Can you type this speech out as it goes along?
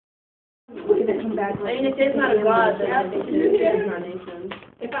to come back. I mean, if there's not a God, then I think there's incarnation.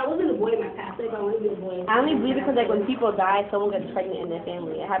 If I wasn't a boy in my past life, I wanted to be a boy. I only believe it because, like, when people die, someone gets pregnant in their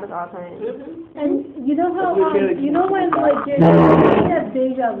family. It happens all the time. And you know how, you know when, like, you have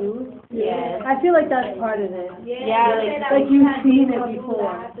deja vu? Yeah. I feel like that's part of it. Yeah, Like you've seen it before.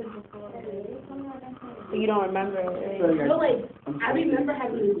 You don't remember it, right? No, like, I remember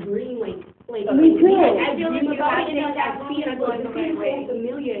having a dream, like, Me too. I feel like something in like I see and I go, like, this is so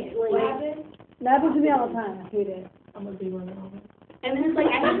familiar. Like, That happens to me all the time. I hate it. and then it's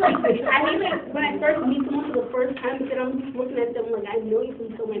like, I hate like when I first meet someone for the first time, because I'm just looking at them like, I know you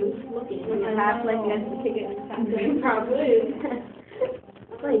from somewhere, I'm just looking. And Like, half like you have to kick it. Probably.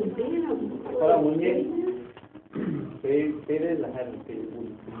 Like, damn. Ahora, muy bien. Ustedes la gente,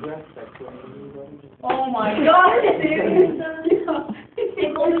 cultura, sexual. Oh my God!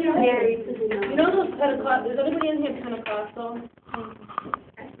 It's only scary. You know those Pentecostal? Is anybody in here Pentecostal?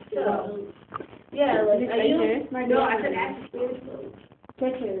 So, yeah, like, are you? No, I said ask spiritual.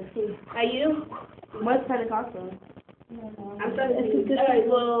 Are you? What's Pentecostal? I'm sorry. Alright,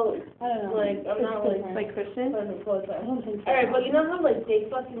 well, I don't know. like, I'm not like, Like Christian? alright, but you know how like they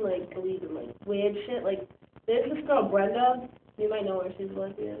fucking like believe in like weird shit? Like, there's this girl Brenda. You might know her. She's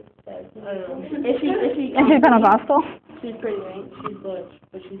lesbian. But, I don't know. Is she Is she Pentecostal? she's pretty, right? She's butch,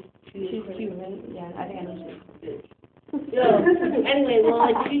 but she's She's pretty. cute, right? Yeah, I think I know she's Yo, anyway, well,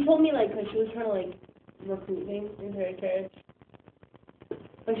 like, she told me, like, cause she was trying to, like, recruit me into her church.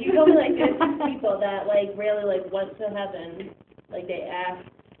 But she told me, like, there's these people that, like, really, like, went to heaven. Like, they asked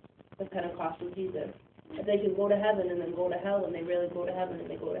the Pentecostal Jesus if they could go to heaven and then go to hell, and they really go to heaven and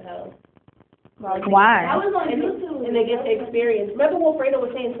they go to hell. Why? I was on YouTube. And they get to experience. Remember Wilfredo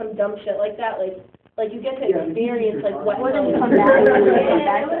was saying some dumb shit like that? Like you get to experience, like, what hell is.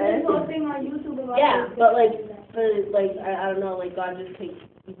 Yeah, but, like, I don't know, like, God just takes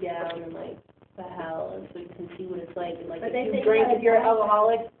you down and, like, to hell, and so you can see what it's like. And, like, if you drink, if you're an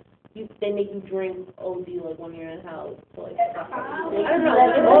alcoholic, they make you drink OD, like, when you're in hell. So, like, I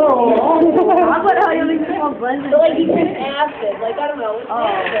don't know. I'm gonna tell you these people blend. So, like, you drink acid. Like, I don't know. It's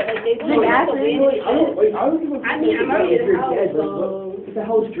acid. Like, they drink acid. I mean, I'm already in the house, so. It's a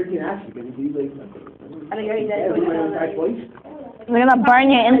house drinking acid, but he's like, I think already dead. They're gonna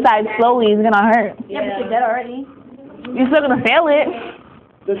burn your inside slowly. It's gonna hurt. Yeah, but you're dead already. You're still gonna feel it.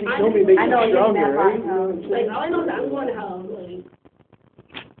 Doesn't kill me, makes I know me you're stronger, that right? far, Like, all I know is I'm going to hell. Like,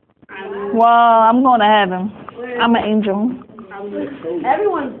 Well, I'm going to heaven. I'm an angel.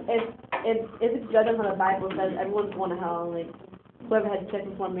 Everyone, if it's judging from the Bible, says everyone's going to hell. Like, whoever had sex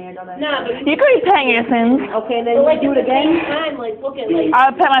before marriage, all that. Nah, but You can repent your sins. Okay, then but, like, you do it at the same again. time, like, look at, like,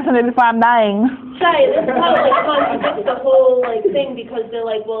 I'll repent my sins before I'm dying. Shia, this is how, like, contradicts the whole, like, thing, because they're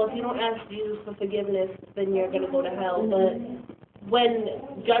like, well, if you don't ask Jesus for forgiveness, then you're gonna go to hell. But when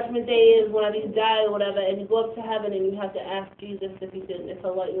Judgment Day is, whenever you die or whatever, and you go up to heaven and you have to ask Jesus if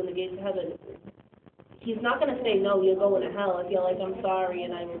he'll let you in the gates of heaven, he's not gonna say, no, you're going to hell if you're like, I'm sorry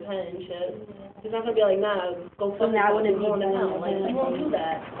and I repent and shit. He's not gonna be like, nah, go fuck yourself, you're going to hell. Like, he won't do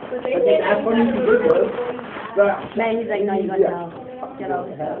that. Man, he's like, no, you're going to hell. Get out.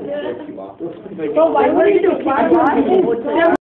 Yeah. So why would you do?